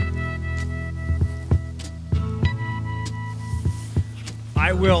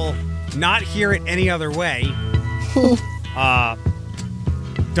I will not hear it any other way.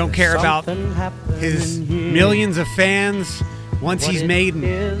 Don't care about his millions of fans once he's made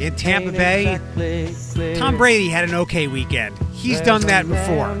in Tampa Bay. Tom Brady had an okay weekend. He's done that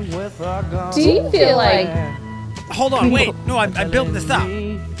before. Do you feel like... Hold on, wait. No, I built this up.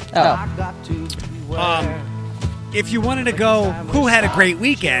 If you wanted to go, who had a great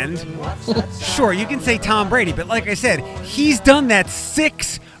weekend, sure, you can say Tom Brady. But like I said, he's done that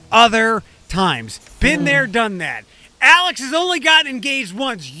 6 other times. Been there, done that. Alex has only gotten engaged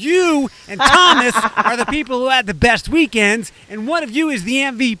once. You and Thomas are the people who had the best weekends, and one of you is the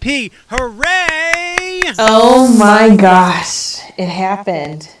MVP. Hooray! Oh my gosh, it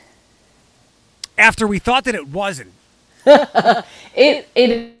happened. After we thought that it wasn't.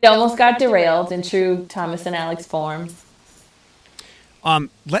 It almost got derailed in true Thomas and Alex form.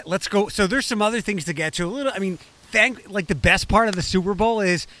 Let's go. So there's some other things to get to. The best part of the Super Bowl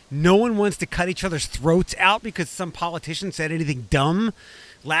is no one wants to cut each other's throats out because some politician said anything dumb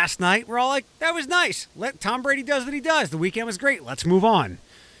last night. We're all like, that was nice. Let Tom Brady does what he does. The weekend was great. Let's move on.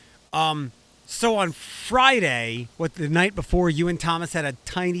 So on Friday, the night before, you and Thomas had a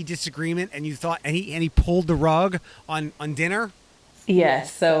tiny disagreement, and you thought, and he pulled the rug on dinner.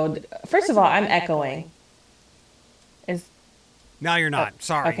 Yes. So first of all, I'm echoing. No, you're not.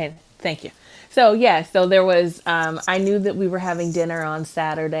 Sorry. Okay. Thank you. So there was, I knew that we were having dinner on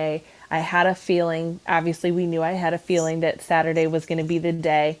Saturday. I had a feeling, obviously we knew I had a feeling that Saturday was going to be the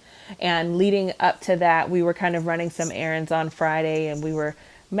day. And leading up to that, we were kind of running some errands on Friday, and we were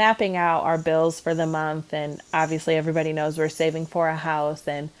mapping out our bills for the month. And obviously everybody knows we're saving for a house.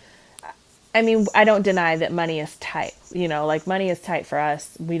 And I mean, I don't deny that money is tight, money is tight for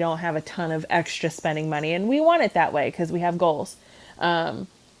us. We don't have a ton of extra spending money, and we want it that way because we have goals.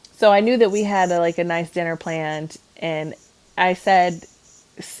 So I knew that we had a nice dinner planned, and I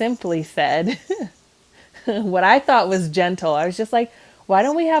simply said what I thought was gentle. I was just like, why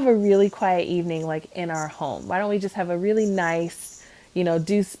don't we have a really quiet evening in our home? Why don't we just have a really nice,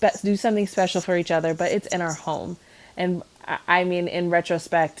 do something special for each other, but it's in our home. And I mean, in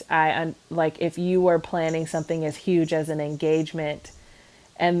retrospect, if you were planning something as huge as an engagement,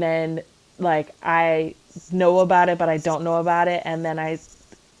 and then I know about it, but I don't know about it, and then I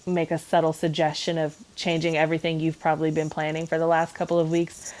make a subtle suggestion of changing everything you've probably been planning for the last couple of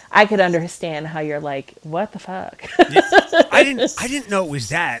weeks, I could understand how you're like, what the fuck? Yeah, I didn't know it was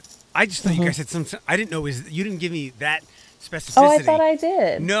that. I just thought you guys said something. I didn't know it was. You didn't give me that specificity. Oh, I thought I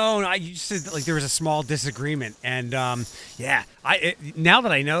did. No, you just said there was a small disagreement, and now that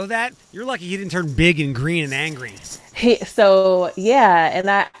I know that, you're lucky he didn't turn big and green and angry. And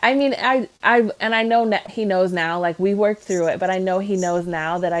I know that he knows now. We worked through it, but I know he knows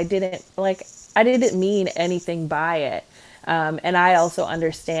now that I didn't mean anything by it, and I also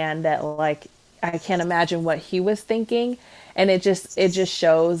understand that I can't imagine what he was thinking. And it just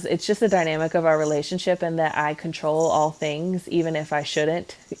shows, it's just the dynamic of our relationship, and that I control all things, even if I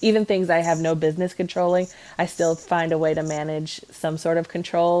shouldn't. Even things I have no business controlling, I still find a way to manage some sort of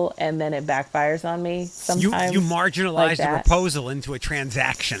control, and then it backfires on me sometimes. You marginalized the proposal into a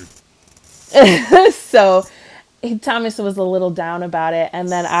transaction. So Thomas was a little down about it, and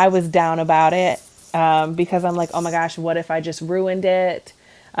then I was down about it because I'm like, oh my gosh, what if I just ruined it?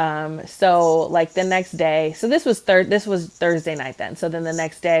 So the next day, so this was Thursday night then. So then the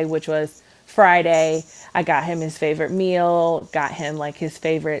next day, which was Friday, I got him his favorite meal, got him his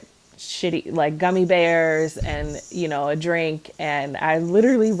favorite shitty, gummy bears and, a drink. And I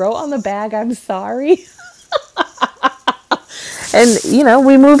literally wrote on the bag, I'm sorry. And,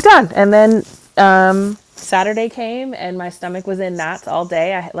 we moved on. And then, Saturday came and my stomach was in knots all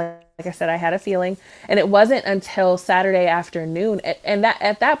day. Like I said, I had a feeling, and it wasn't until Saturday afternoon. And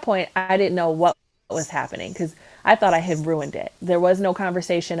at that point, I didn't know what was happening because I thought I had ruined it. There was no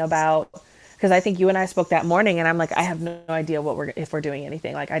conversation about, because I think you and I spoke that morning, and I'm like, I have no idea if we're doing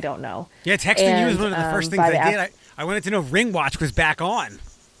anything. I don't know. Yeah, texting you was one of the first things I did. I wanted to know if Ring Watch was back on.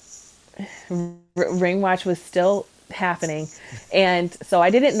 Ring Watch was still happening, and so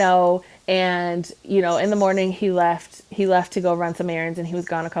I didn't know. And in the morning he left to go run some errands, and he was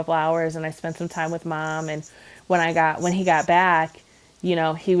gone a couple hours, and I spent some time with Mom. And when he got back,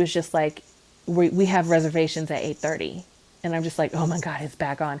 he was just like, we have reservations at 8:30, and I'm just like, oh my God, it's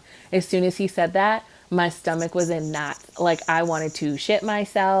back on. As soon as he said that, my stomach was in knots. I wanted to shit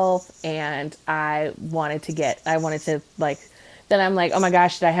myself, and I wanted to then I'm like, oh my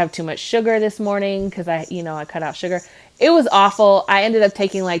gosh, did I have too much sugar this morning? Because I cut out sugar. It was awful. I ended up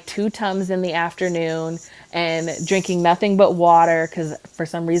taking 2 Tums in the afternoon and drinking nothing but water because for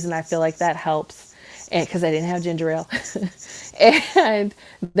some reason I feel like that helps. because I didn't have ginger ale. And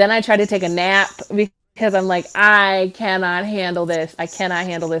then I tried to take a nap because I'm like, I cannot handle this. I cannot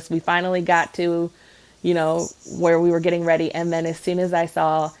handle this. We finally got to, where we were getting ready. And then as soon as I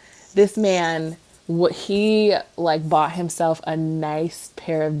saw this man, what he like bought himself a nice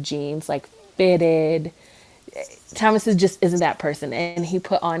pair of jeans, like fitted. Thomas isn't that person, and he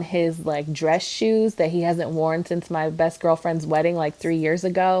put on his like dress shoes that he hasn't worn since my best girlfriend's wedding like 3 years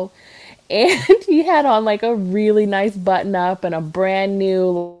ago, and he had on like a really nice button up and a brand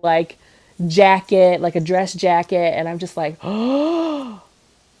new like jacket, like a dress jacket, and I'm just like, oh.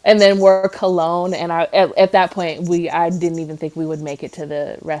 And then wore cologne, and at that point I didn't even think we would make it to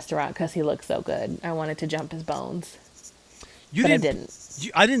the restaurant because he looked so good. I wanted to jump his bones, but I didn't.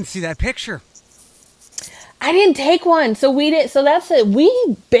 I didn't see that picture. I didn't take one. So we did. So that's it. We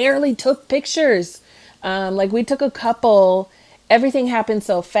barely took pictures. Like we took a couple. Everything happened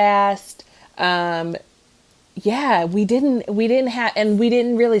so fast. Yeah, we didn't have, and we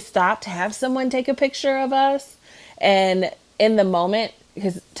didn't really stop to have someone take a picture of us. And in the moment,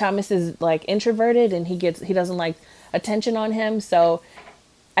 because Thomas is like introverted and he doesn't like attention on him. So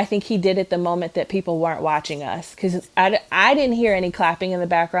I think he did it the moment that people weren't watching us, because I didn't hear any clapping in the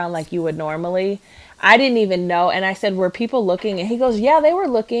background like you would normally. I didn't even know. And I said, were people looking? And he goes, yeah, they were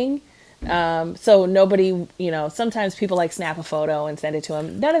looking. So nobody, sometimes people like snap a photo and send it to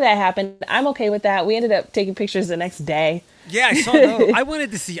him. None of that happened. I'm okay with that. We ended up taking pictures the next day. Yeah, I saw those. I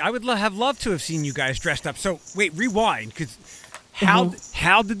wanted to see, I would have loved to have seen you guys dressed up. So wait, rewind, because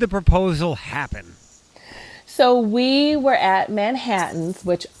how did the proposal happen? So we were at Manhattan's,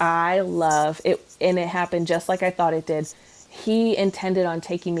 which I love it. And it happened just like I thought it did. He intended on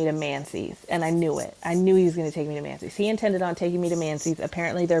taking me to Mancy's, and I knew it. I knew he was going to take me to Mancy's. He intended on taking me to Mancy's.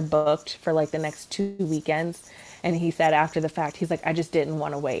 Apparently, they're booked for like the next 2 weekends. And he said after the fact, he's like, I just didn't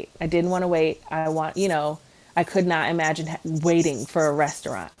want to wait. I didn't want to wait. I could not imagine waiting for a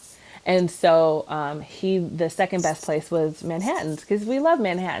restaurant. And so the second best place was Manhattan's, because we love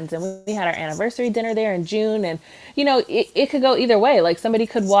Manhattan's, and we had our anniversary dinner there in June. And, it could go either way. Like somebody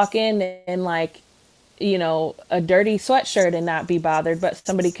could walk in and like, a dirty sweatshirt and not be bothered, but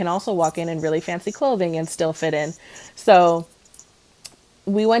somebody can also walk in really fancy clothing and still fit in. So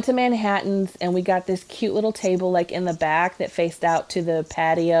we went to Manhattan's and we got this cute little table like in the back that faced out to the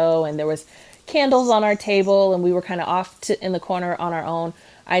patio, and there was candles on our table, and we were kind of off in the corner on our own.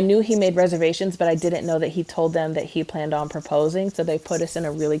 I knew he made reservations, but I didn't know that he told them that he planned on proposing. So they put us in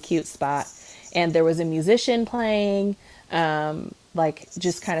a really cute spot, and there was a musician playing, like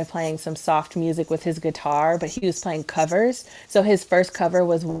just kind of playing some soft music with his guitar, but he was playing covers. So his first cover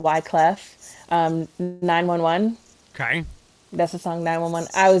was Wyclef, 911. Okay. That's the song 911.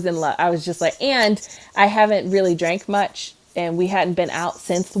 I was in love. I was just like, and I haven't really drank much, and we hadn't been out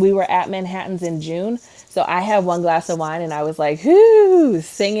since we were at Manhattan's in June. So I had one glass of wine and I was like, whoo,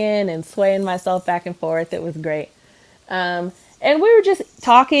 singing and swaying myself back and forth. It was great. And we were just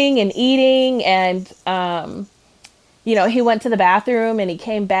talking and eating, and he went to the bathroom and he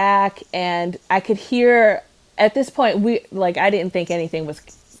came back, and I could hear at this point, I didn't think anything was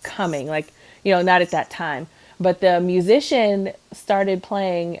coming, not at that time, but the musician started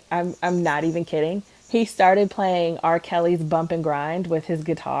playing. I'm not even kidding. He started playing R. Kelly's Bump and Grind with his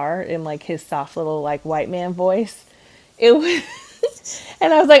guitar in like his soft little like white man voice. It was,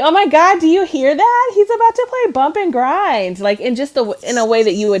 and I was like, oh my God, do you hear that? He's about to play Bump and Grind, like in a way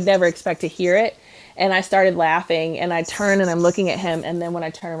that you would never expect to hear it. And I started laughing, and I turned and I'm looking at him. And then when I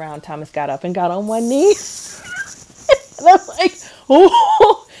turn around, Thomas got up and got on one knee. And I was like,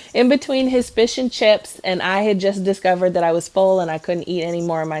 oh, in between his fish and chips. And I had just discovered that I was full and I couldn't eat any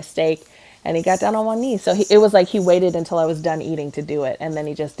more of my steak. And he got down on one knee. So it was like he waited until I was done eating to do it. And then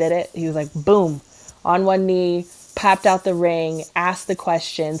he just did it. He was like, boom, on one knee, popped out the ring, asked the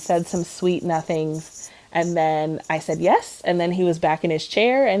question, said some sweet nothings. And then I said yes. And then he was back in his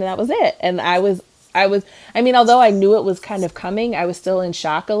chair, and that was it. And although I knew it was kind of coming, I was still in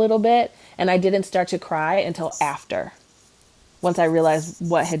shock a little bit. And I didn't start to cry until after, once I realized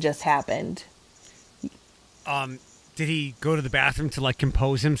what had just happened. Did he go to the bathroom to like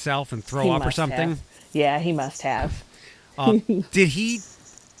compose himself and throw up or something? Have. Yeah, he must have.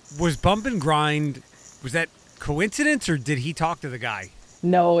 Was Bump and Grind, was that coincidence, or did he talk to the guy?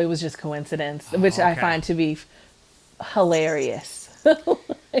 No, it was just coincidence, which okay. I find to be hilarious.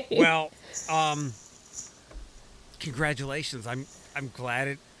 Well, congratulations. I'm glad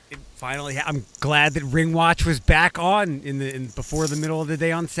it finally I'm glad that Ring Watch was back on before the middle of the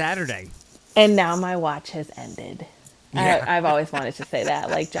day on Saturday. And now my watch has ended. Yeah. I've always wanted to say that,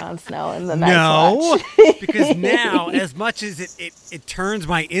 like Jon Snow in the Night's Watch. Because now, as much as it turns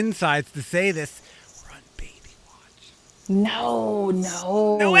my insides to say this, we're No,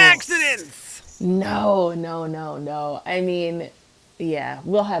 No no. accidents. No, no, no, no. I mean, yeah,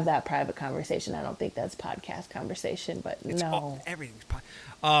 we'll have that private conversation. I don't think that's podcast conversation, but no. Everything's.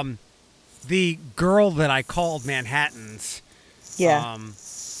 The girl that I called Manhattan's Yeah. on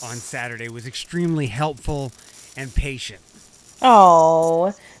Saturday was extremely helpful and patient.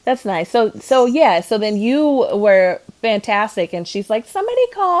 Oh, that's nice. So yeah, so then you were fantastic and she's like, somebody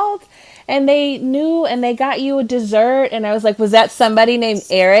called and they knew and they got you a dessert and I was like, was that somebody named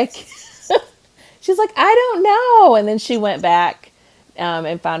Eric? She's like, I don't know. And then she went back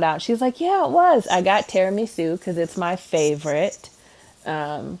and found out. She's like, yeah, it was. I got tiramisu because it's my favorite.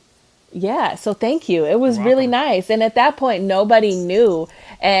 Yeah, so thank you. It You're was really welcome. nice. And at that point nobody knew.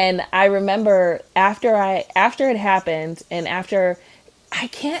 And I remember after it happened and after I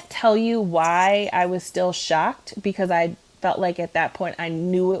can't tell you why I was still shocked because I felt like at that point I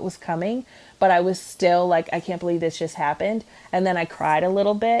knew it was coming, but I was still like I can't believe this just happened. And then I cried a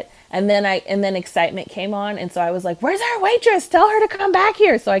little bit and then excitement came on and so I was like, "Where's our waitress? Tell her to come back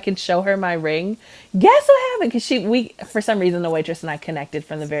here so I can show her my ring." Guess what happened? Cuz we for some reason the waitress and I connected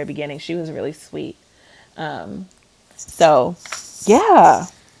from the very beginning. She was really sweet. So, yeah.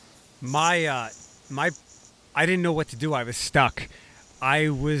 My I didn't know what to do. I was stuck. I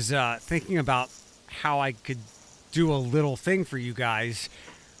was thinking about how I could do a little thing for you guys,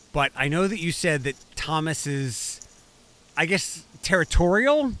 but I know that you said that Thomas is, I guess,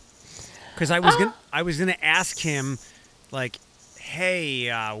 territorial. Because I was gonna ask him, like, hey,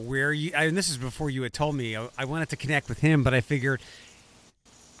 where are you? And this is before you had told me. I wanted to connect with him, but I figured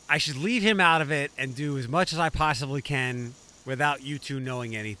I should leave him out of it and do as much as I possibly can without you two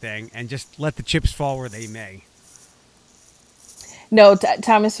knowing anything, and just let the chips fall where they may. No,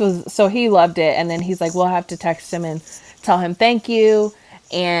 Thomas was so he loved it, and then he's like, "We'll have to text him and tell him thank you."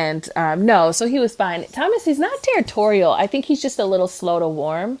 And no, so he was fine. Thomas, he's not territorial. I think he's just a little slow to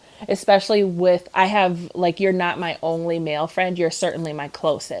warm, especially with I have like you're not my only male friend. You're certainly my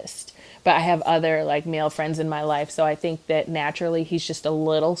closest, but I have other like male friends in my life, so I think that naturally he's just a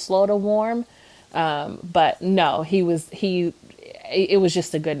little slow to warm. But no, he. It was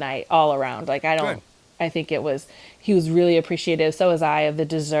just a good night all around. Like I Good. don't. I think it was he was really appreciative. So was I of the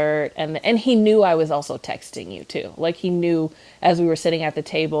dessert, and he knew I was also texting you too. Like he knew as we were sitting at the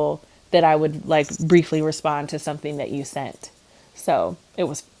table that I would like briefly respond to something that you sent. So it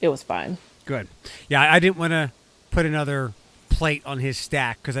was fine. Good. Yeah, I didn't want to put another plate on his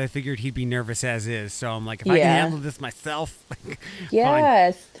stack because I figured he'd be nervous as is. So I'm like, if I can Yeah. handle this myself, fine.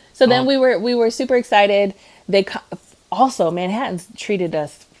 Yes. So then Um, we were super excited. Also Manhattan's treated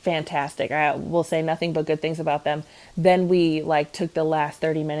us fantastic. I will say nothing but good things about them. Then we like took the last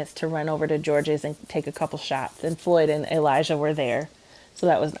 30 minutes to run over to George's and take a couple shots. And Floyd and Elijah were there, so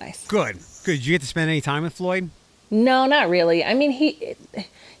that was nice. Good. Good. Did you get to spend any time with Floyd? No, not really. I mean,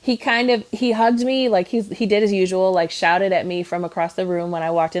 he kind of he hugged me like he did as usual, like shouted at me from across the room when I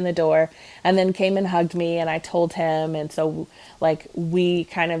walked in the door, and then came and hugged me, and I told him, and so like we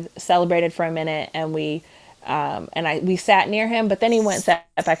kind of celebrated for a minute, and we sat near him, but then he went and sat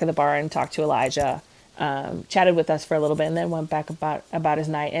back at the bar and talked to Elijah, chatted with us for a little bit, and then went back about his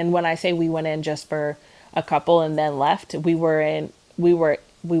night. And when I say we went in just for a couple and then left, we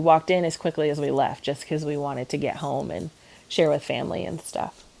walked in as quickly as we left, just because we wanted to get home and share with family and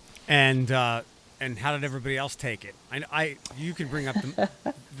stuff. And how did everybody else take it? You can bring up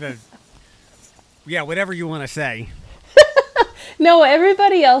the yeah, whatever you want to say. No,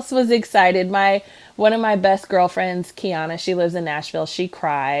 everybody else was excited. My one of my best girlfriends, Kiana, she lives in Nashville. She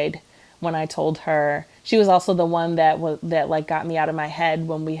cried when I told her. She was also the one that like got me out of my head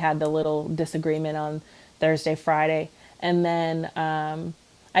when we had the little disagreement on Thursday, Friday. And then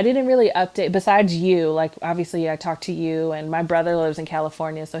I didn't really update besides you. Like obviously I talked to you and my brother lives in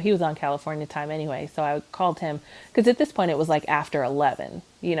California, so he was on California time anyway. So I called him because at this point it was like after 11,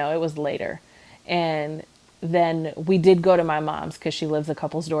 it was later. And then we did go to my mom's because she lives a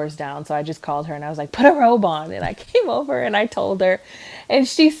couple doors down. So I just called her and I was like, put a robe on. And I came over and I told her, and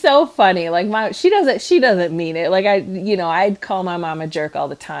she's so funny. Like she doesn't mean it. Like I'd call my mom a jerk all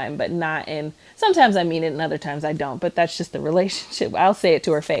the time, but not in, sometimes I mean it and other times I don't, but that's just the relationship. I'll say it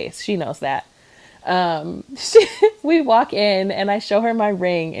to her face. She knows that. We walk in and I show her my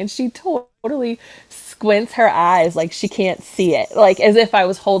ring and she totally squints her eyes like she can't see it, like as if I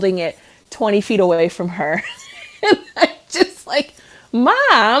was holding it 20 feet away from her. And I just like,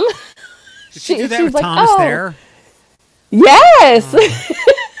 Mom, Did you do that she's with like, Thomas oh, there? yes.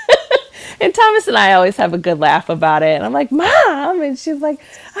 And Thomas and I always have a good laugh about it. And I'm like, Mom. And she's like,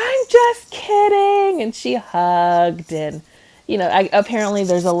 I'm just kidding. And she hugged. And apparently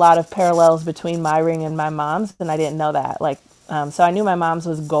there's a lot of parallels between my ring and my mom's, and I didn't know that. Like, so I knew my mom's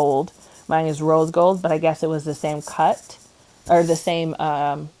was gold. Mine is rose gold, but I guess it was the same cut or the same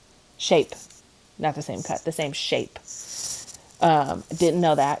shape. Not the same cut, the same shape. Didn't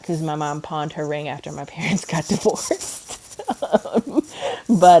know that because my mom pawned her ring after my parents got divorced.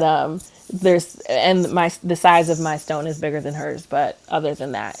 But the size of my stone is bigger than hers. But other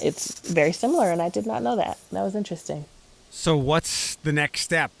than that, it's very similar, and I did not know that. That was interesting. So what's the next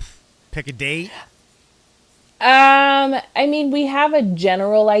step? Pick a date? I mean, we have a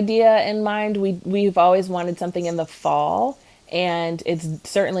general idea in mind. We've always wanted something in the fall, and it's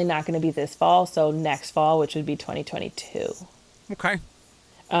certainly not going to be this fall. So next fall, which would be 2022. Okay.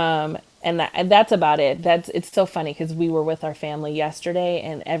 And that's about it. It's so funny because we were with our family yesterday,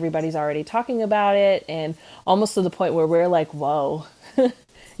 and everybody's already talking about it, and almost to the point where we're like, whoa.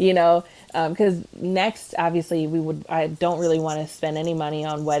 Because next, obviously, I don't really want to spend any money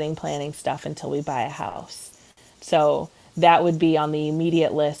on wedding planning stuff until we buy a house. So that would be on the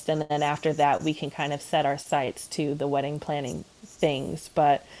immediate list. And then after that, we can kind of set our sights to the wedding planning things.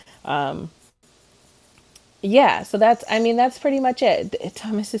 But, yeah, so that's pretty much it.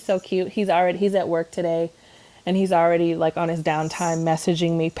 Thomas is so cute. He's at work today, and he's already like on his downtime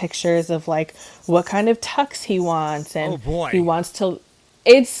messaging me pictures of like what kind of tux he wants. And oh boy. He wants to.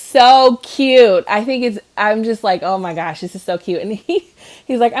 It's so cute. I'm just like, oh my gosh, this is so cute. And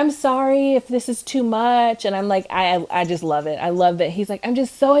he's like, I'm sorry if this is too much. And I'm like, I just love it. I love that. He's like, I'm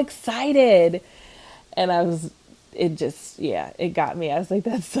just so excited. And it got me. I was like,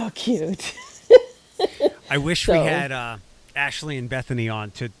 that's so cute. I wish we had Ashley and Bethany on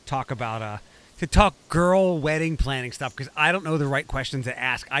to talk about to talk girl wedding planning stuff, because I don't know the right questions to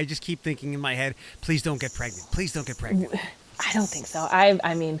ask. I just keep thinking in my head, please don't get pregnant. Please don't get pregnant. I don't think so.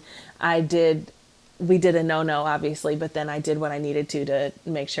 We did a no-no, obviously, but then I did what I needed to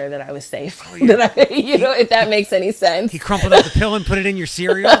make sure that I was safe. Oh, yeah. If that makes any sense. He crumpled up the pill and put it in your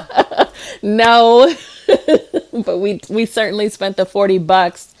cereal? No, but we certainly spent the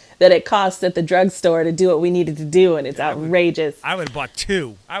 $40 that it cost at the drugstore to do what we needed to do, and it's outrageous. I would have bought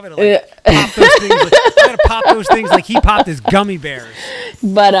two. I would have popped those things. I would have popped those things like he popped his gummy bears.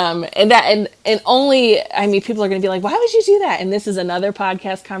 But people are going to be like, why would you do that? And this is another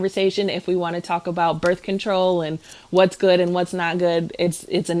podcast conversation. If we want to talk about birth control and what's good and what's not good,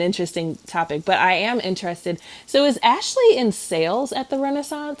 it's an interesting topic. But I am interested. So is Ashley in sales at the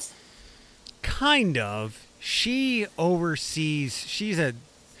Renaissance? Kind of. She oversees. She's a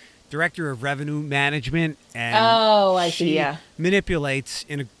director of revenue management, and I see. Yeah, manipulates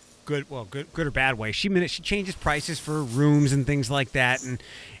in a good or bad way. She changes prices for rooms and things like that, and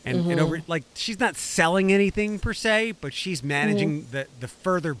over, like, she's not selling anything per se, but she's managing the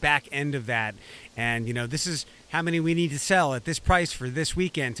further back end of that. And this is how many we need to sell at this price for this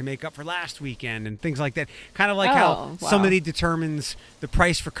weekend to make up for last weekend, and things like that. Kind of like how somebody determines the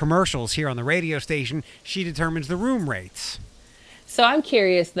price for commercials here on the radio station. She determines the room rates. So I'm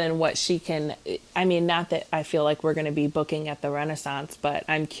curious then what she can, not that I feel like we're going to be booking at the Renaissance, but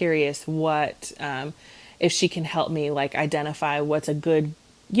I'm curious what, if she can help me like identify what's a good,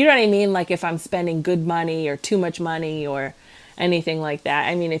 you know what I mean? Like if I'm spending good money or too much money or anything like that.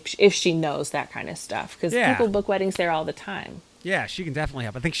 I mean, if she knows that kind of stuff, because people book weddings there all the time. Yeah, she can definitely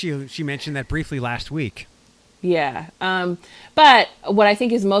help. I think she mentioned that briefly last week. Yeah. But what I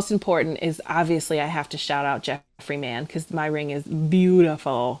think is most important is obviously I have to shout out Jeffrey Mann, because my ring is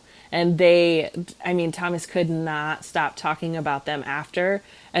beautiful. And Thomas could not stop talking about them after,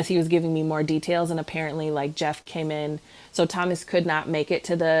 as he was giving me more details. And apparently like Jeff came in. So Thomas could not make it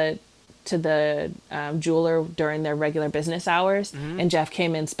to the jeweler during their regular business hours. Mm-hmm. And Jeff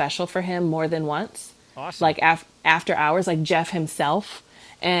came in special for him more than once. Awesome. Like after hours, like Jeff himself.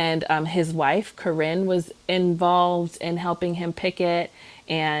 And his wife, Corinne, was involved in helping him pick it.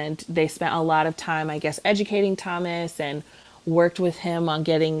 And they spent a lot of time, I guess, educating Thomas and worked with him on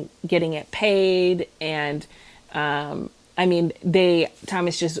getting it paid. And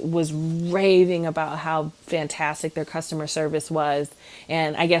Thomas just was raving about how fantastic their customer service was.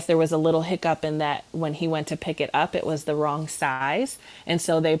 And I guess there was a little hiccup in that when he went to pick it up, it was the wrong size. And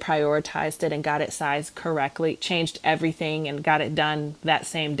so they prioritized it and got it sized correctly, changed everything and got it done that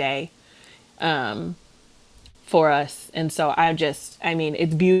same day for us. And so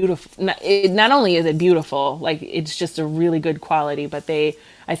it's beautiful. Not only is it beautiful, like it's just a really good quality, but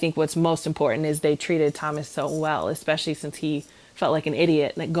I think what's most important is they treated Thomas so well, especially since he felt like an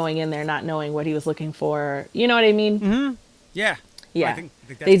idiot going in there not knowing what he was looking for. You know what I mean? Mm-hmm. Yeah. Yeah. I think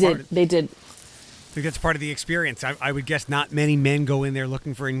that's they did. I think that's part of the experience. I would guess not many men go in there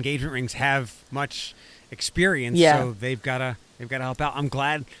looking for engagement rings, have much experience. Yeah. So they've got to help out. I'm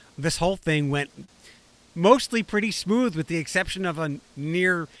glad this whole thing went mostly pretty smooth, with the exception of a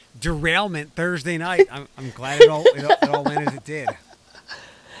near derailment Thursday night. I'm glad it all went as it did.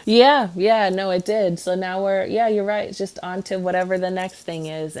 Yeah, no, it did. So now you're right. It's just on to whatever the next thing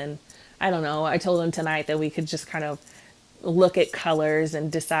is. And I don't know. I told him tonight that we could just kind of look at colors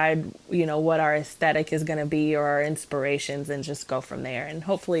and decide, what our aesthetic is going to be, or our inspirations, and just go from there. And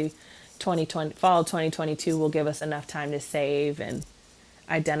hopefully fall 2022 will give us enough time to save and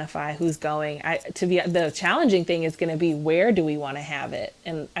identify who's going. The challenging thing is going to be, where do we want to have it?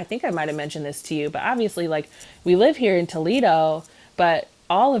 And I think I might have mentioned this to you, but obviously, like, we live here in Toledo, but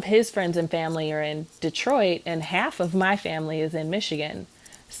all of his friends and family are in Detroit, and half of my family is in Michigan.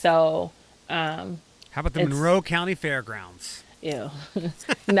 So, how about the Monroe County Fairgrounds? Ew.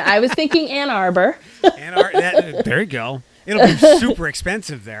 No, I was thinking Ann Arbor. There you go. It'll be super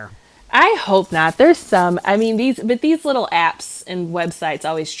expensive there. I hope not. There's some. I mean, these little apps and websites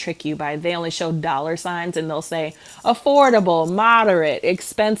always trick you they only show dollar signs, and they'll say affordable, moderate,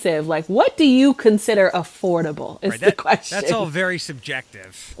 expensive. Like, what do you consider affordable is the question. That's all very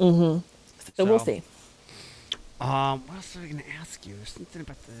subjective. Mm-hmm. So we'll see. What else was I going to ask you? There's something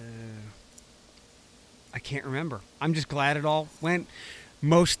about I can't remember. I'm just glad it all went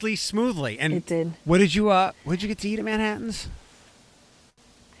mostly smoothly. And it did. What did you get to eat at Manhattan's?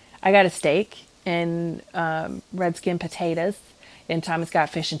 I got a steak and red skin potatoes, and Thomas got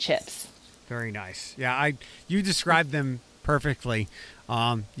fish and chips. Very nice. Yeah, you described them perfectly.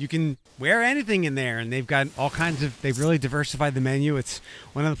 You can wear anything in there, and they've got all kinds of. They've really diversified the menu. It's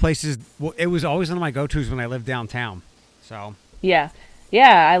one of the places. Well, it was always one of my go-tos when I lived downtown. So yeah.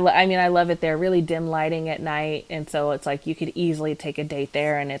 I mean, I love it there. Really dim lighting at night, and so it's like you could easily take a date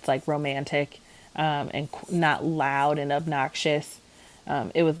there, and it's like romantic, and not loud and obnoxious.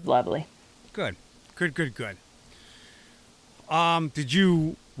 It was lovely. Good. Did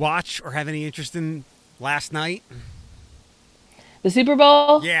you watch or have any interest in last night? The Super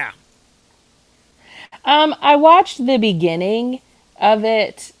Bowl? Yeah. I watched the beginning of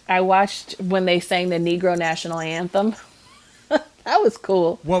it. I watched when they sang the Negro National Anthem. That was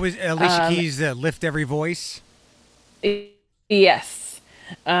cool. What was Alicia Keys' Lift Every Voice? Yes.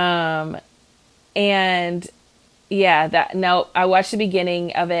 And yeah, I watched the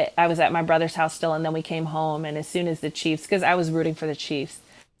beginning of it. I was at my brother's house still, and then we came home, and as soon as the Chiefs, because I was rooting for the Chiefs,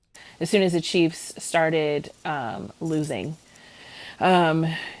 as soon as the Chiefs started losing,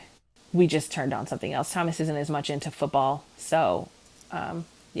 we just turned on something else. Thomas isn't as much into football, so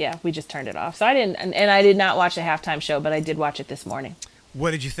yeah, we just turned it off. So I didn't, and I did not watch the halftime show, but I did watch it this morning.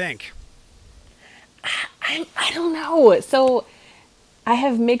 What did you think? I don't know. So I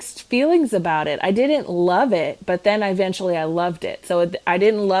have mixed feelings about it. I didn't love it, but then eventually I loved it. So I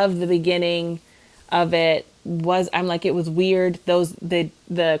didn't love the beginning of it. I'm like, it was weird.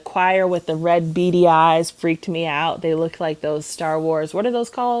 The choir with the red beady eyes freaked me out. They looked like those Star Wars. What are those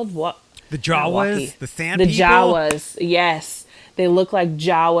called? What? The Jawas, the sand the people. Jawas. Yes, they look like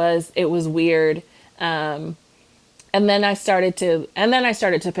Jawas. It was weird. And then I started to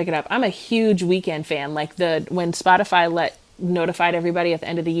pick it up. I'm a huge Weeknd fan. Like when Spotify notified everybody at the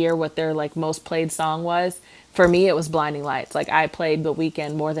end of the year what their like most played song was. For me, it was Blinding Lights. Like, I played The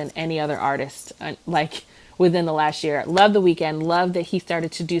Weeknd more than any other artist, like, within the last year. Love The Weeknd. Love that he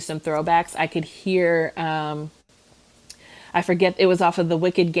started to do some throwbacks. I could hear, I forget, it was off of the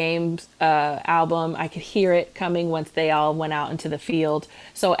Wicked Games album. I could hear it coming once they all went out into the field.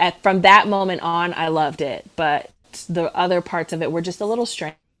 So from that moment on, I loved it. But the other parts of it were just a little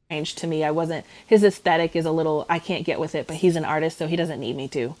strange to me. His aesthetic is a little, I can't get with it, but he's an artist, so he doesn't need me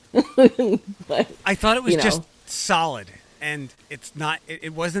to. But, I thought it was just solid, and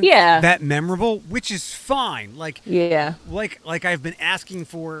it wasn't that memorable, which is fine. Like I've been asking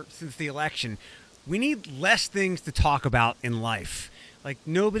for since the election. We need less things to talk about in life. Like,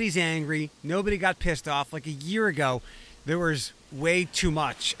 nobody's angry, nobody got pissed off. Like, a year ago, there was way too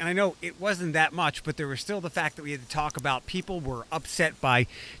much. And I know it wasn't that much, but there was still the fact that we had to talk about people were upset by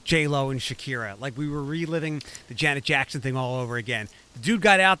J-Lo and Shakira. Like, we were reliving the Janet Jackson thing all over again. The dude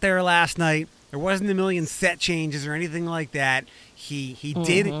got out there last night. There wasn't a million set changes or anything like that. He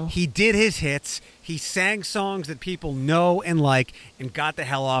did his hits. He sang songs that people know and like, and got the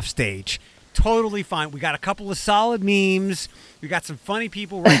hell off stage. Totally fine. We got a couple of solid memes. We got some funny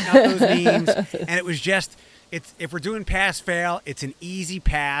people writing up those memes. And it was just, if we're doing pass-fail, it's an easy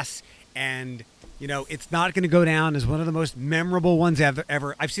pass. And, it's not going to go down as one of the most memorable ones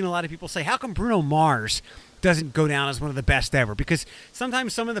ever. I've seen a lot of people say, how come Bruno Mars doesn't go down as one of the best ever? Because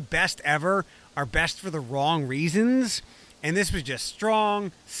sometimes some of the best ever are best for the wrong reasons. And this was just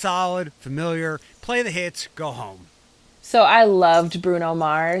strong, solid, familiar. Play the hits, go home. So I loved Bruno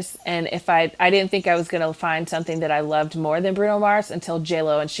Mars, and if I didn't think I was gonna find something that I loved more than Bruno Mars until J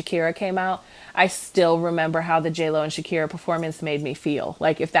Lo and Shakira came out. I still remember how the J Lo and Shakira performance made me feel.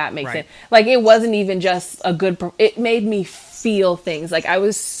 Like if that makes Right. sense. Like it wasn't even just a good. It made me feel things. Like I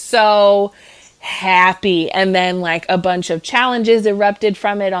was so happy, and then like a bunch of challenges erupted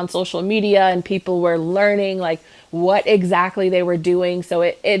from it on social media, and people were learning like what exactly they were doing. So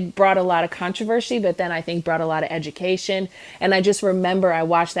it brought a lot of controversy, but then I think brought a lot of education. And I just remember I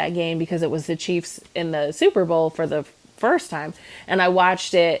watched that game because it was the Chiefs in the Super Bowl for the first time. And I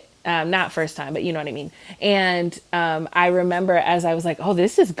watched it, not first time, but you know what I mean. And I remember as I was like, oh,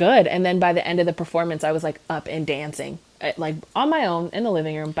 this is good. And then by the end of the performance, I was like up and dancing, like on my own in the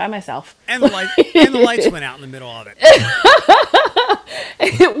living room by myself. And the lights went out in the middle of it.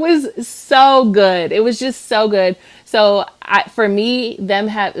 It was so good. It was just so good. So for me, them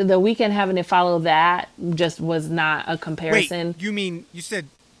have the weekend having to follow that just was not a comparison. Wait, you mean you said?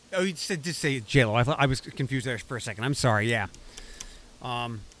 Oh, you said just say J-Lo. I thought I was confused there for a second. I'm sorry. Yeah.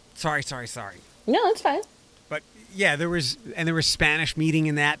 Sorry. No, it's fine. But yeah, there was Spanish meeting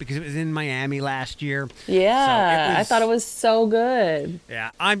in that because it was in Miami last year. Yeah, So I thought it was so good.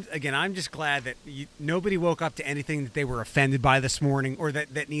 Yeah, I'm just glad that nobody woke up to anything that they were offended by this morning or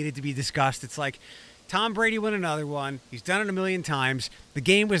that needed to be discussed. It's like Tom Brady won another one. He's done it a million times. The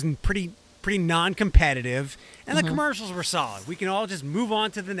game was pretty non-competitive, and the commercials were solid. We can all just move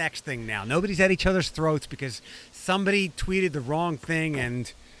on to the next thing now. Nobody's at each other's throats because somebody tweeted the wrong thing,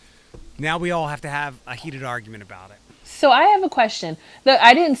 and now we all have to have a heated argument about it. So I have a question.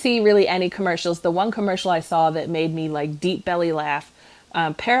 I didn't see really any commercials. The one commercial I saw that made me like deep belly laugh.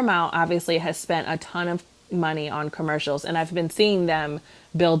 Paramount obviously has spent a ton of money on commercials, and I've been seeing them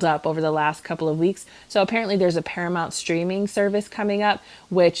build up over the last couple of weeks. So apparently there's a Paramount streaming service coming up,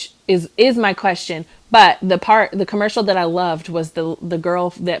 which is my question. But the commercial that I loved was the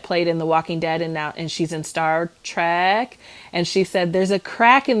girl that played in The Walking Dead and she's in Star Trek, and she said there's a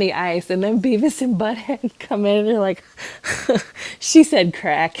crack in the ice, and then Beavis and Butthead come in and they're like, she said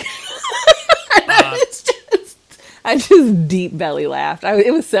crack. I just deep belly laughed.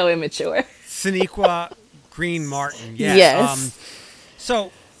 It was so immature. Sonequa Green Martin, yes. Yes.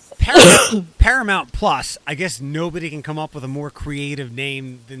 So Paramount Plus, I guess nobody can come up with a more creative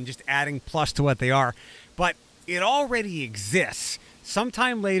name than just adding plus to what they are. But it already exists.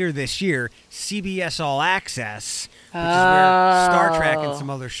 Sometime later this year, CBS All Access, which is where Star Trek and some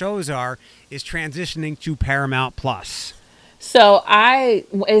other shows are, is transitioning to Paramount Plus. So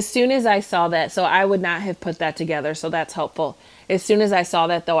as soon as I saw that, so I would not have put that together, so that's helpful. As soon as I saw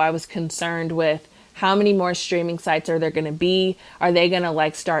that, though, I was concerned with how many more streaming sites are there going to be? Are they going to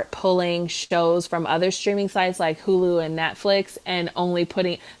like start pulling shows from other streaming sites like Hulu and Netflix and only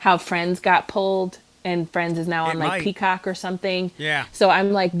putting how Friends got pulled and Friends is now on like Peacock or something? Yeah. So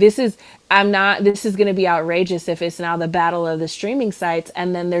I'm like, this is going to be outrageous if it's now the battle of the streaming sites.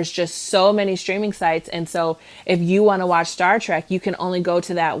 And then there's just so many streaming sites. And so if you want to watch Star Trek, you can only go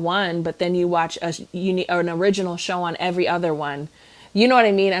to that one, but then you watch an original show on every other one. You know what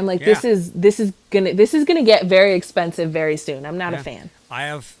I mean? I'm like, yeah. this is gonna get very expensive very soon. I'm not a fan.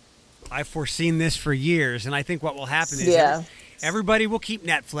 I've foreseen this for years, and I think what will happen is everybody will keep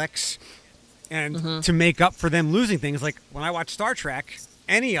Netflix, and to make up for them losing things, like when I watch Star Trek,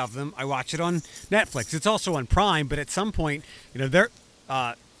 any of them, I watch it on Netflix. It's also on Prime, but at some point,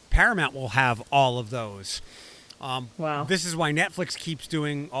 Paramount will have all of those. Wow. This is why Netflix keeps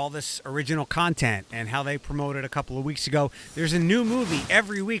doing all this original content, and how they promoted a couple of weeks ago. There's a new movie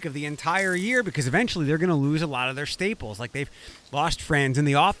every week of the entire year because eventually they're going to lose a lot of their staples. Like they've lost Friends and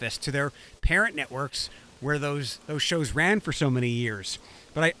The Office to their parent networks where those shows ran for so many years.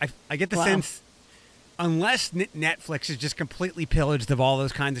 But I get the sense, unless Netflix is just completely pillaged of all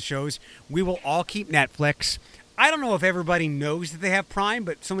those kinds of shows, we will all keep Netflix. I don't know if everybody knows that they have Prime,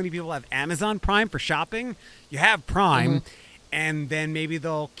 but so many people have Amazon Prime for shopping. You have Prime, and then maybe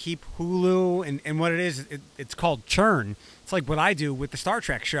they'll keep Hulu, and what it is, it's called churn. It's like what I do with the Star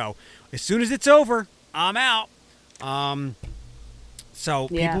Trek show. As soon as it's over, I'm out. So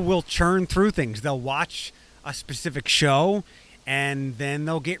people will churn through things. They'll watch a specific show, and then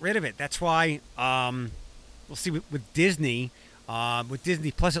they'll get rid of it. That's why we'll see with Disney. With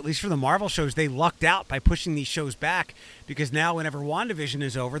Disney Plus, at least for the Marvel shows, they lucked out by pushing these shows back because now whenever WandaVision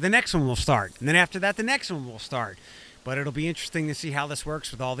is over, the next one will start. And then after that, the next one will start. But it'll be interesting to see how this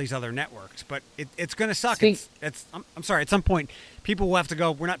works with all these other networks. But it's going to suck. I'm sorry. At some point, people will have to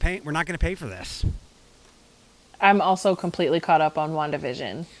go, we're not going to pay for this. I'm also completely caught up on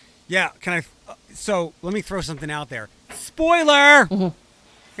WandaVision. Yeah. So let me throw something out there. Spoiler!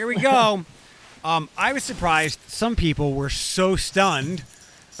 Here we go. I was surprised some people were so stunned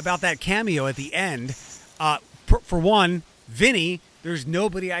about that cameo at the end. For one, Vinny, there's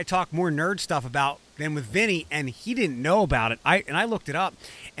nobody I talk more nerd stuff about than with Vinny, and he didn't know about it. I looked it up,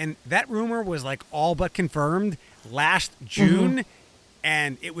 and that rumor was like all but confirmed last June,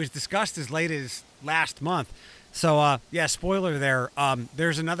 and it was discussed as late as last month. So, spoiler there.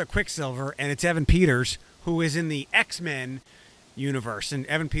 There's another Quicksilver, and it's Evan Peters, who is in the X-Men universe. And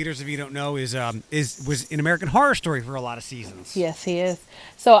Evan Peters, if you don't know, was in American Horror Story for a lot of seasons. Yes, he is.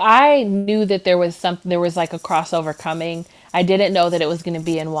 So I knew that there was like a crossover coming. I didn't know that it was going to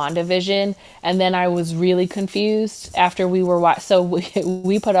be in WandaVision, and then I was really confused after we were so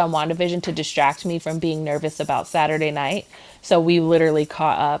we put on WandaVision to distract me from being nervous about Saturday night. So we literally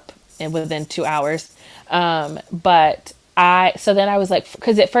caught up within 2 hours. But then I was like,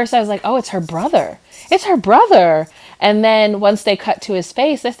 because at first I was like, oh, it's her brother. It's her brother. And then once they cut to his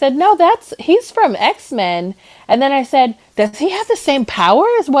face, I said, no, he's from X-Men. And then I said, does he have the same power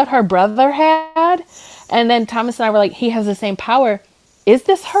as what her brother had? And then Thomas and I were like, he has the same power. Is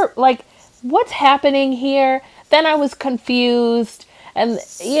this her? Like, what's happening here? Then I was confused. And,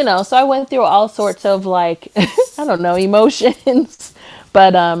 so I went through all sorts of like, I don't know, emotions.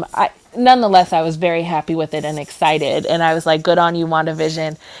 But nonetheless, I was very happy with it and excited. And I was like, good on you,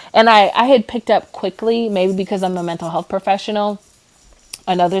 WandaVision. And I had picked up quickly, maybe because I'm a mental health professional,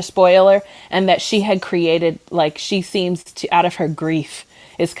 another spoiler, and that she had created, like, she seems to, out of her grief,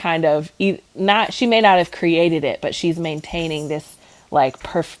 is kind of, she may not have created it, but she's maintaining this, like,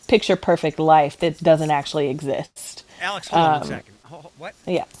 picture perfect life that doesn't actually exist. Alex, hold on 1 second. What?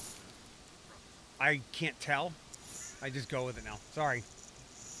 Yeah. I can't tell. I just go with it now. Sorry.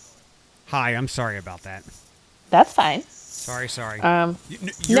 Hi, I'm sorry about that. That's fine. Sorry.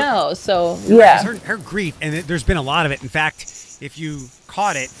 No, so, yeah. Her grief, and there's been a lot of it. In fact, if you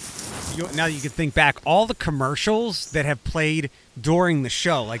caught it, now you can think back, all the commercials that have played during the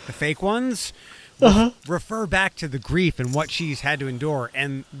show, like the fake ones, refer back to the grief and what she's had to endure.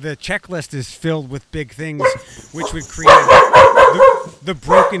 And the checklist is filled with big things, which would create the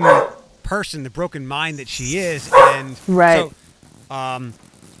broken person, the broken mind that she is. And right. So,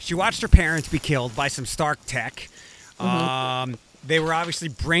 she watched her parents be killed by some Stark tech. They were obviously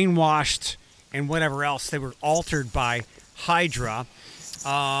brainwashed and whatever else. They were altered by Hydra.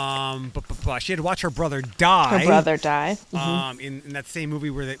 But she had to watch her brother die. Her brother die. In that same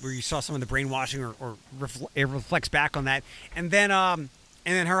movie where you saw some of the brainwashing, or it reflects back on that. And then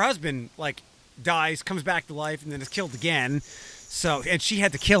her husband dies, comes back to life, and then is killed again. So, and she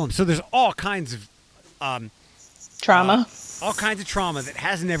had to kill him. So there's all kinds of trauma. All kinds of trauma that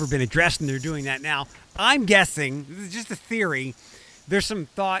hasn't ever been addressed, and they're doing that now. I'm guessing, this is just a theory, there's some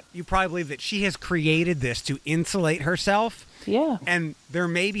thought, you probably believe, that she has created this to insulate herself. Yeah. And there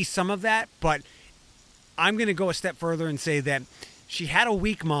may be some of that, but I'm going to go a step further and say that she had a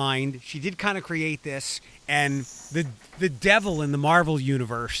weak mind. She did kind of create this, and the devil in the Marvel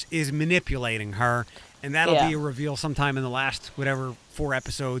universe is manipulating her, and that'll be a reveal sometime in the last, 5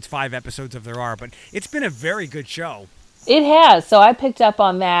 episodes of there are. But it's been a very good show. It has. So I picked up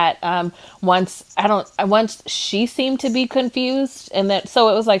on that once she seemed to be confused, and so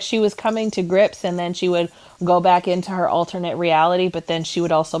it was like she was coming to grips, and then she would go back into her alternate reality, but then she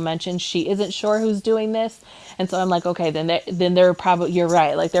would also mention she isn't sure who's doing this. And so I'm like, okay, then there probably, you're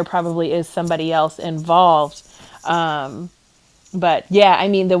right, like there probably is somebody else involved. But yeah, I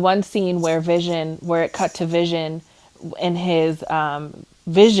mean, the one scene where it cut to Vision in his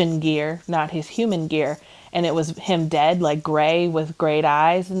Vision gear, not his human gear, and it was him dead, like gray with great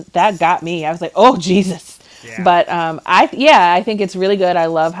eyes, and that got me. I was like, oh Jesus. Yeah. But I think it's really good. I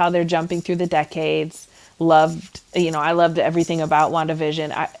love how they're jumping through the decades. I loved everything about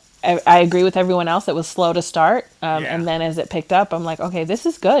WandaVision. I agree with everyone else. It was slow to start, and then as it picked up, I'm like, okay, this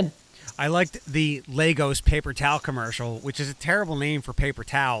is good. I liked the Legos paper towel commercial, which is a terrible name for paper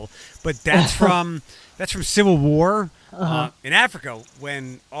towel, but that's from Civil War in Africa,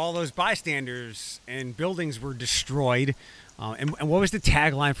 when all those bystanders and buildings were destroyed. And what was the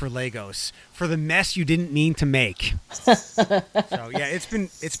tagline for Legos? For the mess you didn't mean to make. So yeah, it's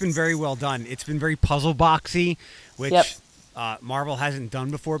been very well done. It's been very puzzle boxy, which Marvel hasn't done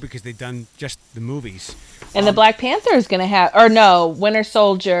before because they've done just the movies. And the Black Panther is going to have, Winter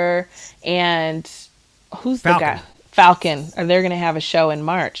Soldier and who's Falcon. The guy? Falcon. Or they're going to have a show in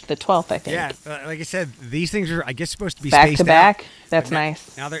March, the 12th, I think. Yeah, like I said, these things are, I guess, supposed to be back spaced to back. out. That's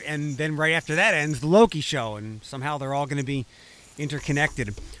nice. And then right after that ends the Loki show, and somehow they're all going to be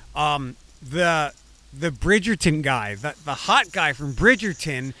interconnected. The Bridgerton guy, the hot guy from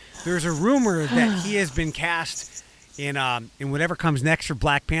Bridgerton, there's a rumor that he has been cast in whatever comes next for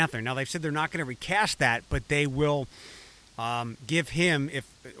Black Panther. Now they've said they're not going to recast that, but they will give him, if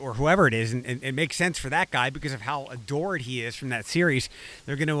or whoever it is, and it makes sense for that guy because of how adored he is from that series.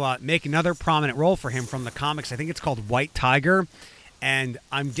 They're going to make another prominent role for him from the comics. I think it's called White Tiger, and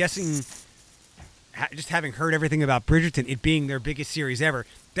I'm guessing, just having heard everything about Bridgerton, it being their biggest series ever,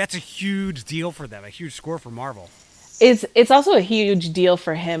 that's a huge deal for them, a huge score for Marvel. It's also a huge deal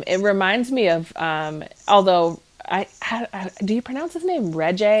for him. It reminds me of although do you pronounce his name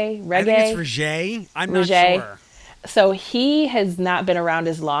Regé? I think it's Regé. I'm not sure. So he has not been around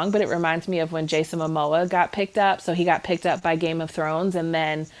as long, but it reminds me of when Jason Momoa got picked up. So he got picked up by Game of Thrones, and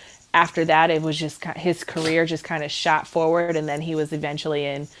then after that, it was just his career just kind of shot forward, and then he was eventually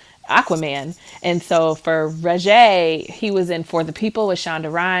in Aquaman. And so for Regé, he was in For the People with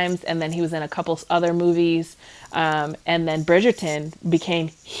Shonda Rhimes, and then he was in a couple other movies. And then Bridgerton became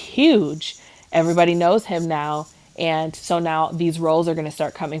huge. Everybody knows him now. And so now these roles are going to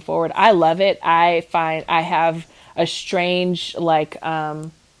start coming forward. I love it. I find I have a strange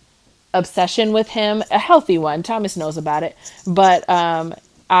obsession with him, a healthy one. Thomas knows about it, but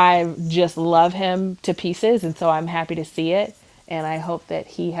I just love him to pieces, and so I'm happy to see it. And I hope that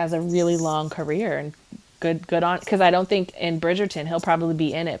he has a really long career and good on, because I don't think in Bridgerton he'll probably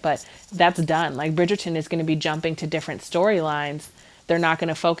be in it, but that's done. Like Bridgerton is going to be jumping to different storylines. They're not going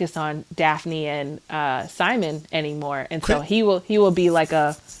to focus on Daphne and Simon anymore, and so he will be like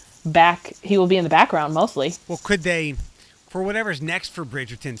he will be in the background mostly. Well, could they, for whatever's next for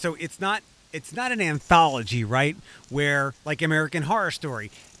Bridgerton? So it's not an anthology, right? Where like American Horror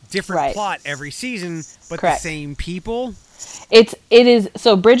Story, different plot every season, but the same people. It is.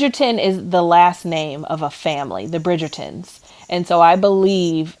 So Bridgerton is the last name of a family, the Bridgertons. And so I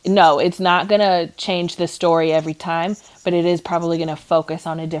believe, no, it's not going to change the story every time, but it is probably going to focus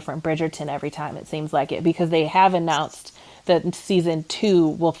on a different Bridgerton every time, it seems like it, because they have announced that season 2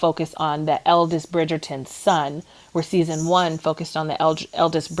 will focus on the eldest Bridgerton son, where season 1 focused on the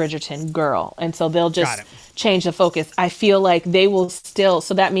eldest Bridgerton girl. And so they'll just change the focus. I feel like they will still,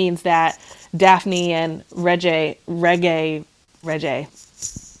 so that means that Daphne and Reggie, we're just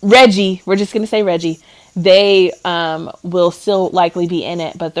going to say Reggie, they will still likely be in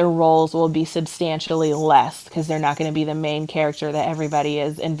it, but their roles will be substantially less because they're not going to be the main character that everybody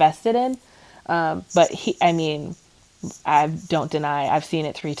is invested in. But I don't deny I've seen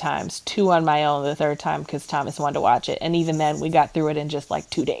it 3 times, 2 on my own, the 3rd time because Thomas wanted to watch it. And even then we got through it in just like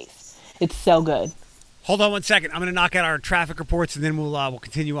 2 days. It's so good. Hold on one second. I'm going to knock out our traffic reports and then we'll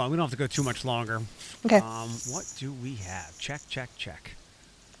continue on. We don't have to go too much longer. Okay. What do we have? Check.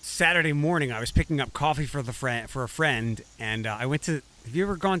 Saturday morning, I was picking up coffee for a friend, and I went to. Have you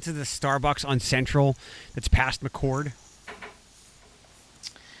ever gone to the Starbucks on Central that's past McCord?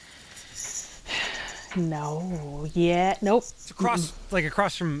 No. Yeah. Nope. It's across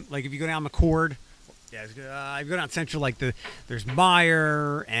from, like, if you go down McCord. Yeah, if you go down Central, like there's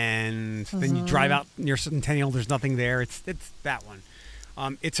Meyer, and then you drive out near Centennial. There's nothing there. It's that one.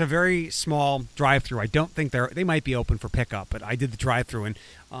 It's a very small drive-through. I don't think they might be open for pickup, but I did the drive-through, and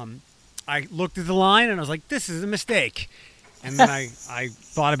I looked at the line, and I was like, this is a mistake. And then I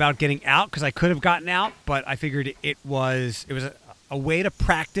thought about getting out because I could have gotten out, but I figured it was a way to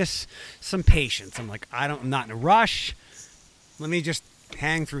practice some patience. I'm like, I'm not in a rush. Let me just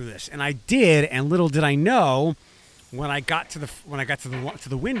hang through this, and I did. And little did I know, when I got to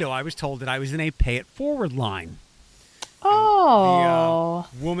the window, I was told that I was in a pay it forward line. Oh.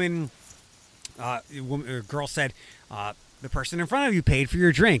 The girl said, the person in front of you paid for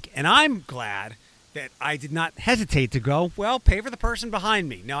your drink. And I'm glad that I did not hesitate to go, well, pay for the person behind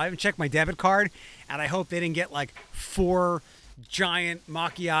me. Now, I haven't checked my debit card, and I hope they didn't get like 4 giant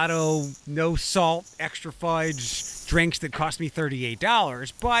macchiato, no salt, extra fudge drinks that cost me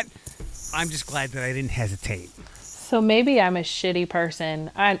 $38. But I'm just glad that I didn't hesitate. So maybe I'm a shitty person.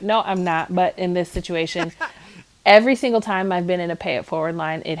 No, I'm not. But in this situation... Every single time I've been in a pay it forward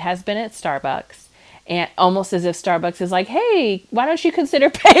line, it has been at Starbucks, and almost as if Starbucks is like, hey, why don't you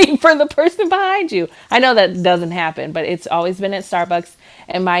consider paying for the person behind you? I know that doesn't happen, but it's always been at Starbucks.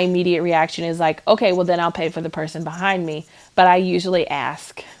 And my immediate reaction is like, okay, well then I'll pay for the person behind me. But I usually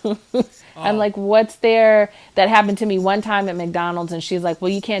ask. I'm like, what's there? That happened to me one time at McDonald's, and she's like, well,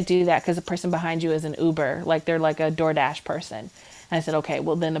 you can't do that because the person behind you is an Uber. Like they're like a DoorDash person. And I said, okay,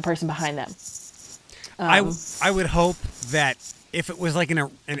 well then the person behind them. I would hope that if it was like an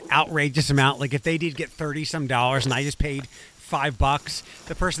outrageous amount, like if they did get $30-some and I just paid $5,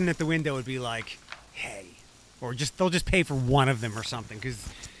 the person at the window would be like, hey, or they'll just pay for one of them or something,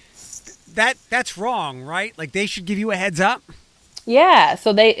 because that's wrong, right? Like they should give you a heads up. Yeah,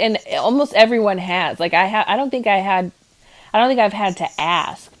 so they and almost everyone has. Like I don't think I've had to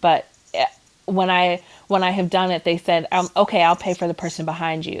ask, but when I have done it, they said, "Okay, I'll pay for the person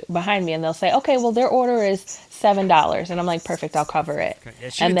behind me," and they'll say, "Okay, well their order is $7," and I'm like, "Perfect, I'll cover it." Okay. Yeah,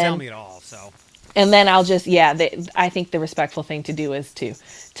 she And didn't tell then me at all. So I'll just I think the respectful thing to do is to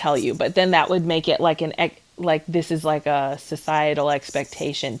tell you, but then that would make it like like this is like a societal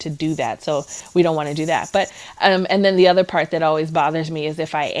expectation to do that, so we don't want to do that. But and then the other part that always bothers me is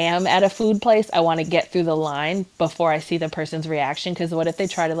if I am at a food place, I want to get through the line before I see the person's reaction, because what if they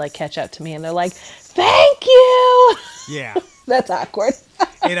try to like catch up to me and they're like, "Thank you." yeah, That's awkward.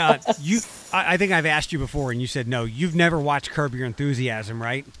 it you. I think I've asked you before, and you said no. You've never watched Curb Your Enthusiasm,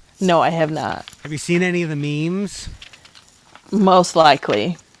 right? No, I have not. Have you seen any of the memes? Most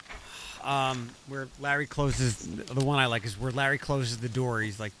likely. Where Larry closes, the one I like is where Larry closes the door.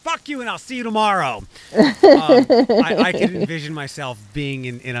 He's like, "Fuck you, and I'll see you tomorrow." I can envision myself being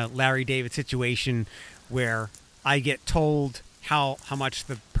in a Larry David situation where I get told how much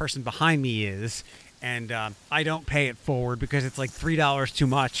the person behind me is, and I don't pay it forward because it's like $3 too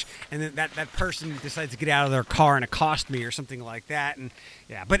much, and then that person decides to get out of their car and accost me or something like that. And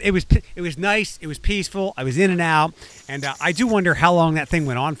yeah, but it was nice, it was peaceful. I was in and out, and I do wonder how long that thing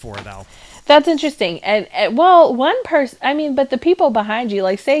went on for, though. That's interesting. And well, one person, I mean, but the people behind you,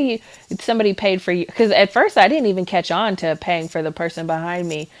 like say somebody paid for you, because at first I didn't even catch on to paying for the person behind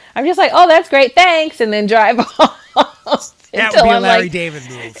me. I'm just like, oh, that's great, thanks, and then drive off That would until be a I'm Larry like, David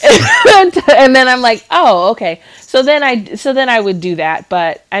move. and then I'm like, oh, okay. So then I would do that.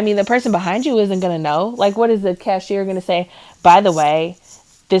 But I mean, the person behind you isn't gonna know. Like, what is the cashier gonna say? By the way,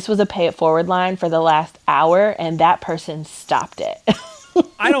 this was a pay it forward line for the last hour, and that person stopped it.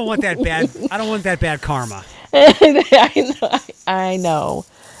 I don't want that bad. I don't want that bad karma. I know. I know.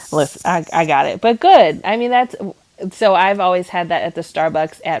 Listen, I got it. But good. I mean, that's so I've always had that at the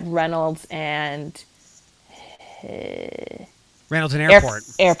Starbucks at Reynolds and Reynolds and Airport.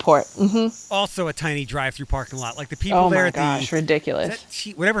 Airport. Hmm. Also a tiny drive-through parking lot. Like the people Oh there my at gosh, the ridiculous.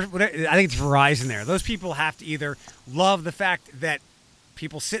 whatever. I think it's Verizon there. Those people have to either love the fact that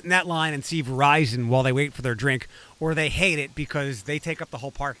people sit in that line and see Verizon while they wait for their drink, or they hate it because they take up the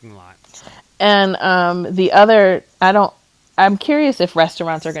whole parking lot. And the other, I'm curious if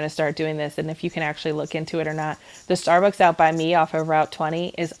restaurants are going to start doing this and if you can actually look into it or not. The Starbucks out by me off of Route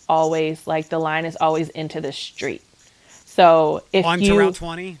 20 is always like the line is always into the street. So if Onto Route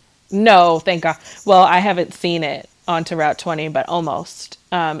 20. no, thank God. Well, I haven't seen it onto Route 20, but almost.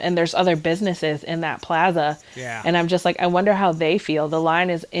 And there's other businesses in that plaza. Yeah. And I'm just like, I wonder how they feel. The line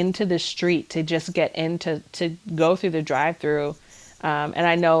is into the street to just get into, to go through the drive through. And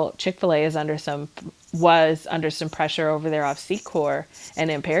I know Chick-fil-A was under some pressure over there off Secor and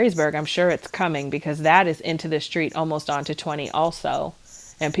in Perrysburg. I'm sure it's coming because that is into the street almost onto 20 also.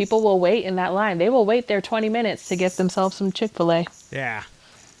 And people will wait in that line. They will wait their 20 minutes to get themselves some Chick-fil-A. Yeah.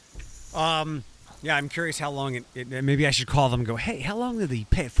 Yeah, I'm curious how long maybe I should call them and go, hey, how long did the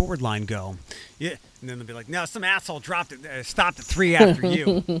pay it forward line go? Yeah. And then they'll be like, no, some asshole dropped it, stopped at 3 after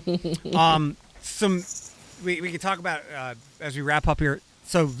you. We can talk about, as we wrap up here.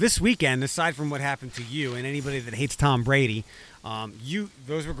 So this weekend, aside from what happened to you and anybody that hates Tom Brady,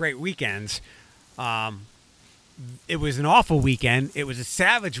 those were great weekends. It was an awful weekend. It was a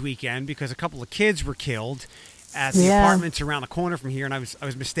savage weekend because a couple of kids were killed at the apartments around the corner from here, and I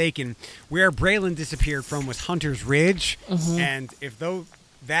was mistaken. Where Braylon disappeared from was Hunter's Ridge, and if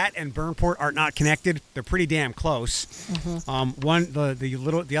that and Burnport are not connected, they're pretty damn close.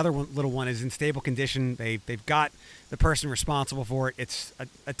 The other little one is in stable condition. They've got the person responsible for it. It's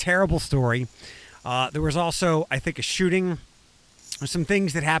a terrible story. There was also, I think, a shooting. Some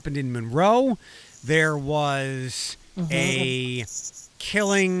things that happened in Monroe. There was a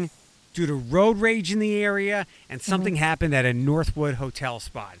killing due to road rage in the area, and something happened at a Northwood hotel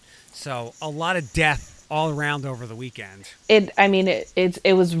spot. So a lot of death all around over the weekend.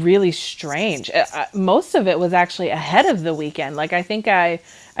 It was really strange. Most of it was actually ahead of the weekend. Like I think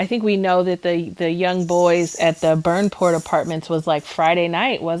we know that the young boys at the Burnport apartments was like Friday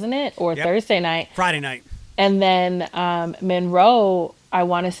night, wasn't it, or Thursday night? Friday night. And then Monroe, I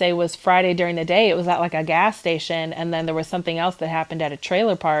want to say, was Friday during the day. It was at like a gas station, and then there was something else that happened at a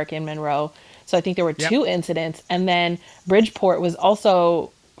trailer park in Monroe. So I think there were two incidents. And then Bridgeport was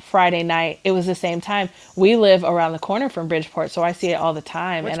also Friday night. It was the same time. We live around the corner from Bridgeport, so I see it all the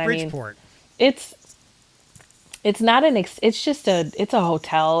time. What's Bridgeport? It's not it's a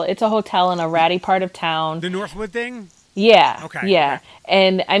hotel. It's a hotel in a ratty part of town. The Northwood thing? Yeah, Okay. Okay. yeah.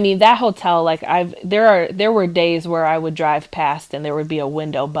 And I mean that hotel, like there were days where I would drive past and there would be a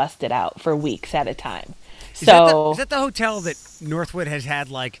window busted out for weeks at a time. Is So that the hotel that Northwood has had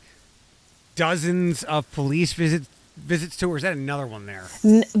like dozens of police visits to, or is that another one there?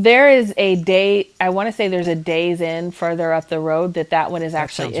 there is a day, I want to say there's a Days Inn further up the road that one is That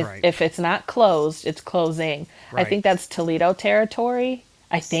actually, sounds right. if it's not closed, it's closing. I Right. think that's Toledo territory.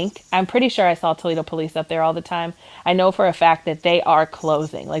 I think. I'm pretty sure I saw Toledo police up there all the time. I know for a fact that they are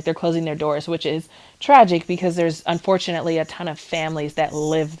closing. Like they're closing their doors, which is tragic because there's unfortunately a ton of families that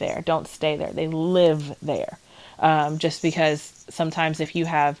live there, don't stay there. They live there. Just because sometimes if you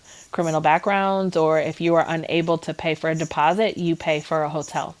have criminal backgrounds or if you are unable to pay for a deposit, you pay for a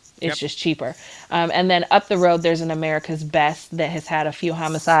hotel. It's Yep. just cheaper. And then up the road, there's an America's Best that has had a few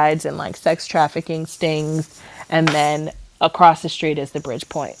homicides and like sex trafficking stings. And then across the street is the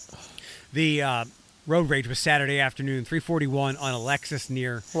Bridgepoint. The road rage was Saturday afternoon, 341 on a Lexus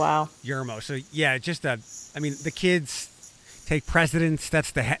near Wow. Yermo. So yeah, just a. I mean, the kids take precedence. That's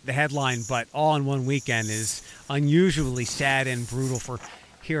the headline, but all in one weekend is unusually sad and brutal for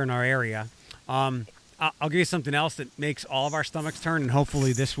here in our area. I'll give you something else that makes all of our stomachs turn, and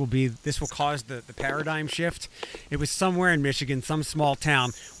hopefully this will cause the paradigm shift. It was somewhere in Michigan, some small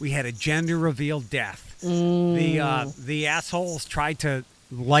town. We had a gender reveal death. The assholes tried to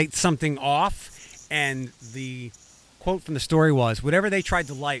light something off, and the quote from the story was, whatever they tried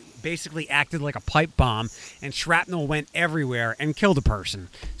to light basically acted like a pipe bomb, and shrapnel went everywhere and killed a person.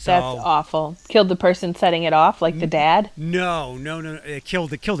 So That's awful. Killed the person setting it off, like the dad. no. It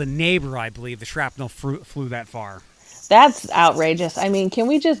killed a neighbor, I believe. The shrapnel flew that far. That's outrageous. I mean, can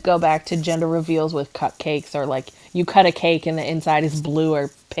we just go back to gender reveals with cupcakes or like you cut a cake and the inside is blue or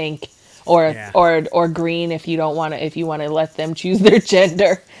pink or Yeah. or green if you don't want to if you want to let them choose their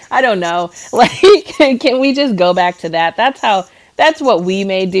gender. I don't know. Like can we just go back to that? That's what we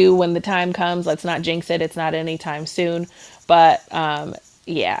may do when the time comes. Let's not jinx it. It's not anytime soon. But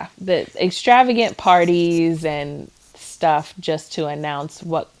yeah, the extravagant parties and stuff just to announce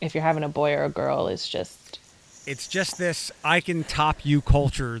what if you're having a boy or a girl is just It's just this I can top you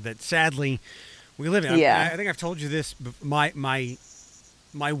culture that sadly we live in. yeah. I think I've told you this. My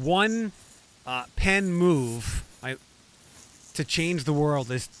one pen move to change the world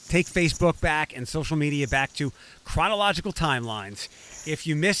is take Facebook back and social media back to chronological timelines. If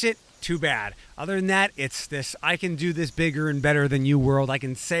you miss it, too bad. Other than that, it's this I can do this bigger and better than you world. I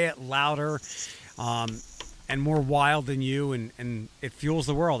can say it louder and more wild than you, and it fuels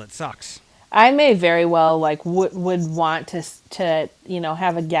the world. It sucks. I may very well like would want to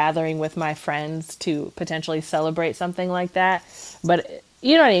have a gathering with my friends to potentially celebrate something like that, but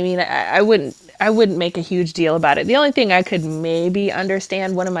you know what I mean. I wouldn't make a huge deal about it. The only thing I could maybe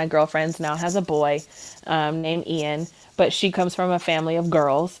understand, one of my girlfriends now has a boy named Ian, but she comes from a family of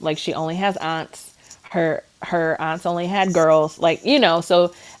girls. Like she only has aunts. Her aunts only had girls. Like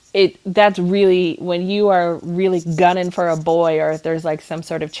so that's really when you are really gunning for a boy or if there's like some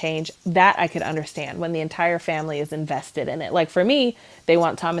sort of change that I could understand when the entire family is invested in it. Like for me, they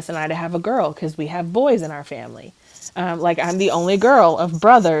want Thomas and I to have a girl because we have boys in our family. Like I'm the only girl of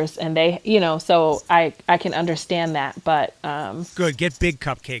brothers and they, so I can understand that. But Good. Get big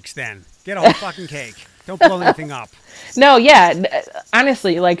cupcakes then. Get a whole fucking cake. Don't blow anything up. no, yeah,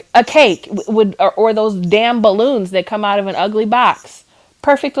 honestly, like a cake would, or those damn balloons that come out of an ugly box.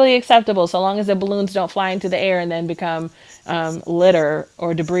 Perfectly acceptable so long as the balloons don't fly into the air and then become litter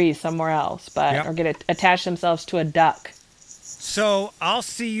or debris somewhere else, Yep. or attach themselves to a duck. So I'll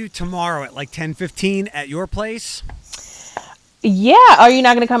see you tomorrow at like 10:15 at your place. Yeah, are you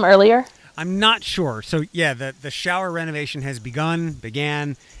not going to come earlier? I'm not sure. So yeah, the shower renovation has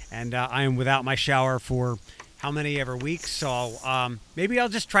began, and I am without my shower for how many ever weeks. So maybe I'll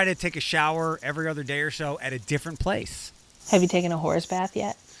just try to take a shower every other day or so at a different place. Have you taken a horse bath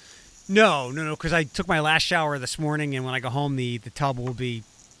yet? No, because I took my last shower this morning, and when I go home, the tub will be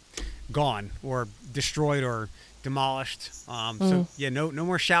gone or destroyed or demolished. So yeah, no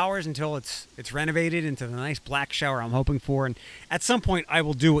more showers until it's renovated into the nice black shower I'm hoping for. And at some point, I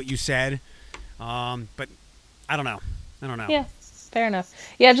will do what you said, but I don't know. Yeah, fair enough.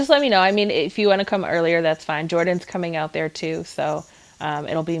 Yeah, just let me know. I mean, if you want to come earlier, that's fine. Jordan's coming out there too, so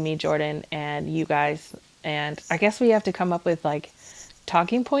it'll be me, Jordan, and you guys. And I guess we have to come up with like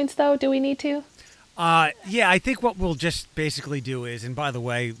talking points, though. Do we need to? Yeah, I think what we'll just basically do is, and by the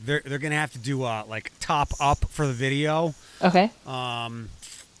way, they're gonna have to do like top up for the video. Okay. Um,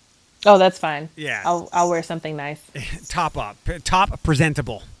 Oh, that's fine. yeah, I'll wear something nice. top top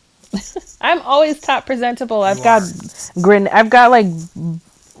presentable. I'm always top presentable. You are. I've got like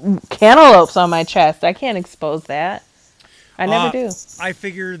cantaloupes on my chest. I can't expose that. I never do. I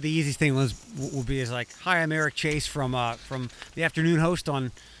figured the easiest thing will be is like, hi, I'm Eric Chase from the afternoon host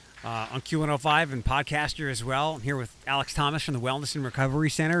on Q105 and podcaster as well. I'm here with Alex Thomas from the Wellness and Recovery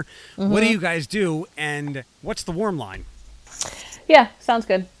Center. What do you guys do, and what's the warm line? Yeah, sounds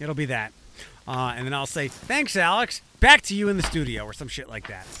good. It'll be that. And then I'll say, thanks, Alex. Back to you in the studio or some shit like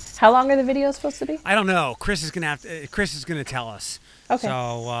that. How long are the videos supposed to be? I don't know. Chris is gonna tell us. Okay.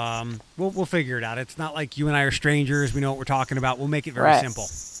 So we'll figure it out. It's not like you and I are strangers. We know what we're talking about. We'll make it very simple.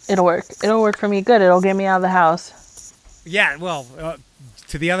 It'll work. It'll work for me. Good. It'll get me out of the house. Yeah. Well,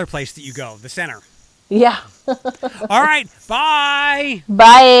 to the other place that you go, the center. Yeah. All right. Bye.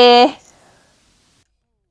 Bye.